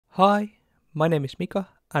Hi, my name is Mika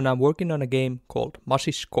and I'm working on a game called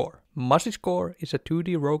Mushy Score. Mushy Score is a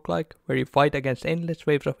 2D roguelike where you fight against endless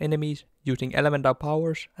waves of enemies using elemental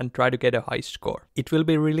powers and try to get a high score. It will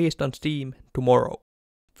be released on Steam tomorrow.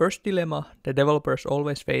 First dilemma the developers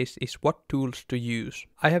always face is what tools to use.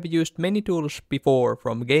 I have used many tools before,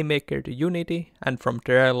 from GameMaker to Unity and from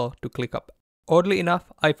Trello to ClickUp. Oddly enough,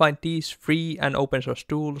 I find these free and open source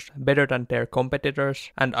tools better than their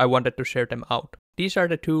competitors and I wanted to share them out. These are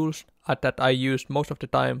the tools that I used most of the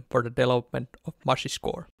time for the development of Mushy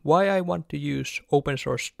Score. Why I want to use open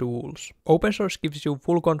source tools. Open source gives you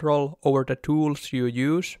full control over the tools you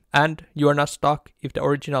use and you are not stuck if the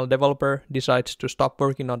original developer decides to stop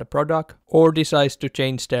working on the product or decides to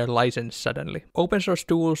change their license suddenly. Open source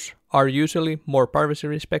tools are usually more privacy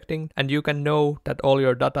respecting and you can know that all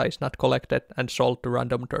your data is not collected and sold to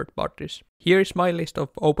random third parties. Here is my list of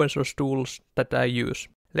open source tools that I use.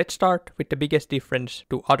 Let's start with the biggest difference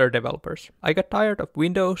to other developers. I got tired of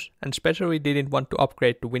Windows and especially didn't want to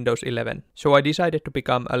upgrade to Windows 11, so I decided to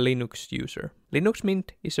become a Linux user. Linux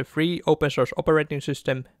Mint is a free open source operating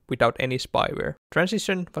system without any spyware.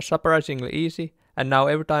 Transition was surprisingly easy and now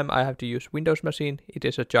every time I have to use Windows machine it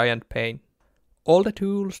is a giant pain. All the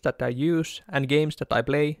tools that I use and games that I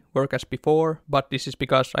play work as before, but this is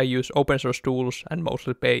because I use open source tools and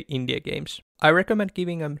mostly play indie games. I recommend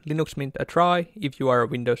giving a Linux Mint a try if you are a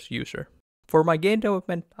Windows user. For my game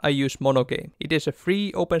development, I use MonoGame. It is a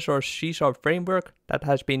free open source C# framework that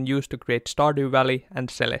has been used to create Stardew Valley and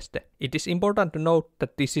Celeste. It is important to note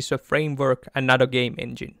that this is a framework and not a game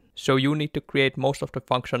engine, so you need to create most of the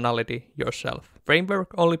functionality yourself.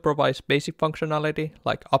 Framework only provides basic functionality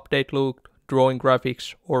like update loop, drawing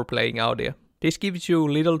graphics or playing audio. This gives you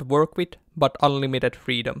little to work with but unlimited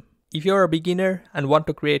freedom. If you're a beginner and want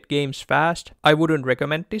to create games fast, I wouldn't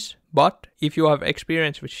recommend this, but if you have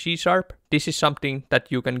experience with C#, this is something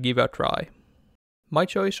that you can give a try. My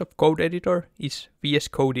choice of code editor is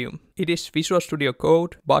Vscodium. It is Visual Studio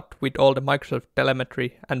Code but with all the Microsoft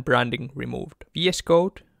telemetry and branding removed. VS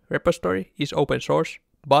Code repository is open source,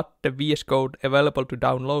 but the VS Code available to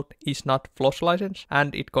download is not FLOSS license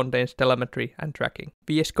and it contains telemetry and tracking.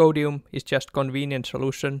 Vscodium is just convenient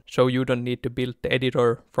solution so you don't need to build the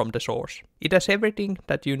editor from the source. It has everything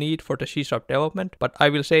that you need for the C# development, but I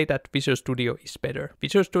will say that Visual Studio is better.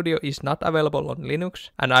 Visual Studio is not available on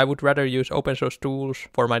Linux and I would rather use open source tools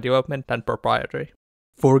for my development than proprietary.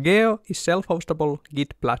 Forgejo is self-hostable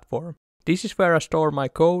Git platform. This is where I store my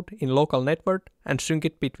code in local network and sync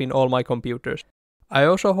it between all my computers. I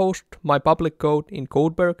also host my public code in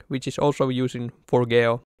Codeberg, which is also using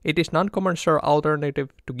Forgejo. It is non-commercial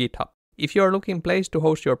alternative to GitHub. If you are looking place to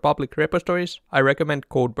host your public repositories, I recommend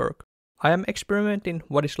Codeberg. I am experimenting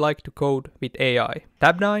what it's like to code with AI.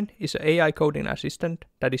 Tabnine is an AI coding assistant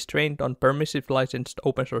that is trained on permissive licensed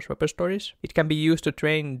open source repositories. It can be used to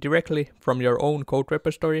train directly from your own code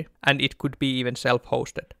repository and it could be even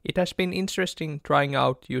self-hosted. It has been interesting trying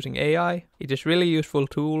out using AI. It is really useful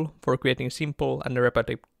tool for creating simple and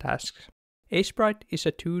repetitive tasks. Aseprite is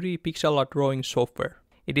a 2D pixel art drawing software.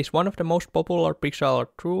 It is one of the most popular pixel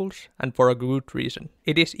art tools and for a good reason.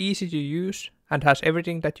 It is easy to use and has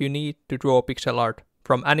everything that you need to draw pixel art,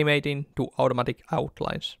 from animating to automatic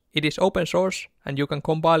outlines. It is open source and you can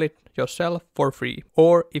compile it yourself for free,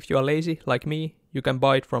 or if you are lazy like me, you can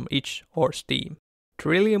buy it from itch or Steam.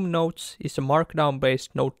 Trillium Notes is a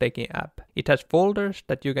markdown-based note-taking app. It has folders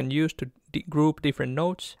that you can use to group different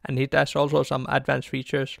notes, and it has also some advanced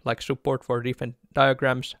features like support for different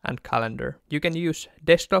diagrams and calendar. You can use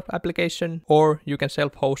desktop application or you can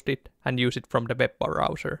self-host it and use it from the web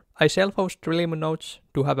browser. I self-host Trillium Notes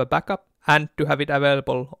to have a backup and to have it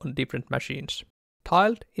available on different machines.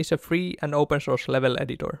 Tiled is a free and open source level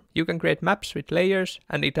editor. You can create maps with layers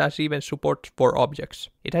and it has even support for objects.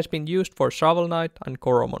 It has been used for Shovel Knight and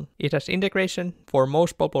Coromon. It has integration for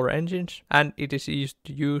most popular engines and it is easy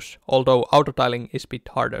to use, although auto-tiling is a bit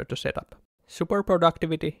harder to set up. Super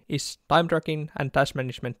Productivity is time tracking and task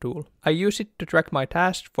management tool. I use it to track my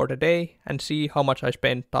tasks for the day and see how much I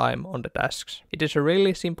spend time on the tasks. It is a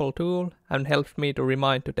really simple tool and helps me to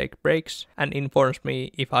remind to take breaks and informs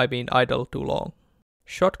me if I've been idle too long.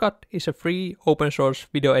 Shotcut is a free open source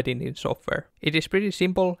video editing software. It is pretty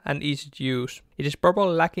simple and easy to use. It is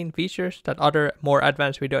probably lacking features that other more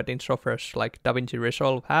advanced video editing softwares like DaVinci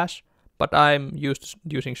Resolve has, but I'm used to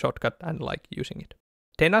using Shotcut and like using it.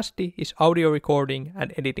 Tenacity is audio recording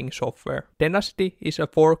and editing software. Tenacity is a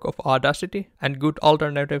fork of Audacity and good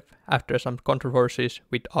alternative after some controversies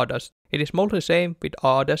with Audacity. It is mostly same with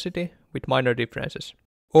Audacity with minor differences.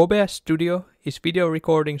 Obs Studio is video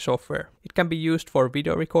recording software. It can be used for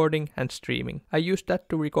video recording and streaming. I use that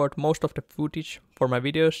to record most of the footage for my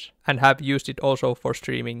videos and have used it also for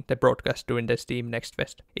streaming the broadcast during the Steam Next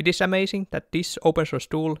Fest. It is amazing that this open source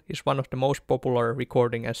tool is one of the most popular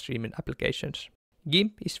recording and streaming applications.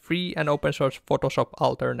 Gimp is free and open source Photoshop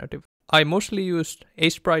alternative. I mostly use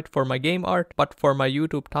Aseprite for my game art, but for my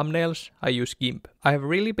YouTube thumbnails I use Gimp. I have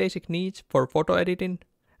really basic needs for photo editing,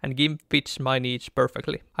 and Gimp fits my needs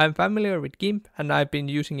perfectly. I am familiar with Gimp and I've been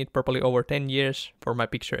using it probably over 10 years for my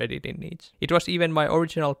picture editing needs. It was even my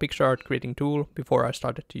original picture art creating tool before I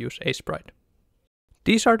started to use Aseprite.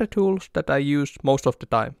 These are the tools that I use most of the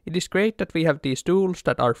time. It is great that we have these tools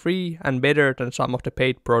that are free and better than some of the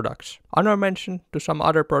paid products. Honor mention to some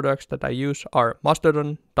other products that I use are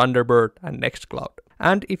Mastodon, Thunderbird and Nextcloud.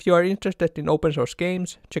 And if you are interested in open source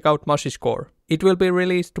games, check out Mushy Score. It will be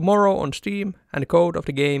released tomorrow on Steam and the code of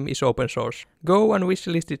the game is open source. Go and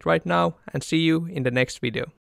wishlist it right now and see you in the next video.